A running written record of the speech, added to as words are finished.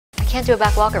can't do a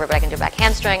back walkover, but I can do a back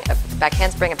hamstring, a back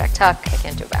handspring, a back tuck. I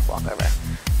can't do a back walkover.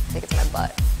 I think it's my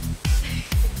butt.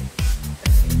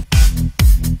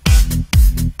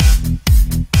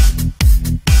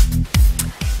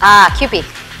 QP.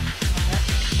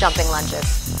 Jumping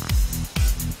lunges.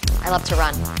 I love to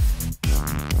run.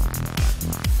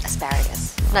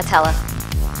 Asparagus. Nutella.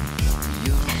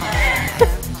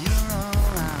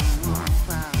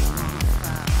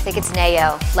 I think it's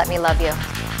Nayo. Let me love you.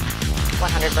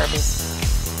 100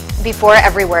 burpees. Before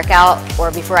every workout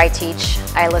or before I teach,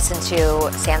 I listen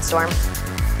to Sandstorm.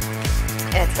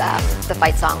 It's the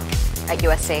fight song at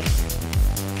USC.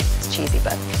 It's cheesy,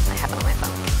 but I have it on my phone.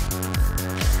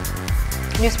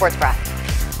 New sports bra.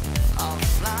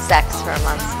 Sex for a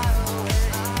month.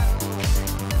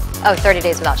 Oh, 30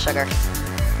 days without sugar.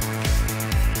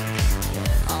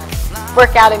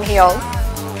 Workout in heels.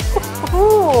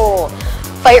 Ooh.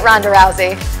 Fight Ronda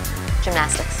Rousey.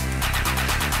 Gymnastics.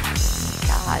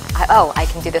 God. I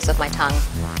can do this with my tongue.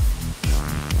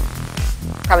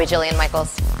 Probably Jillian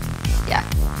Michaels. Yeah.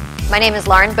 My name is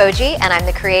Lauren Boggi, and I'm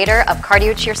the creator of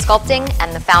Cardio-Cheer-Sculpting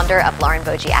and the founder of Lauren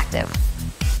Boggi Active.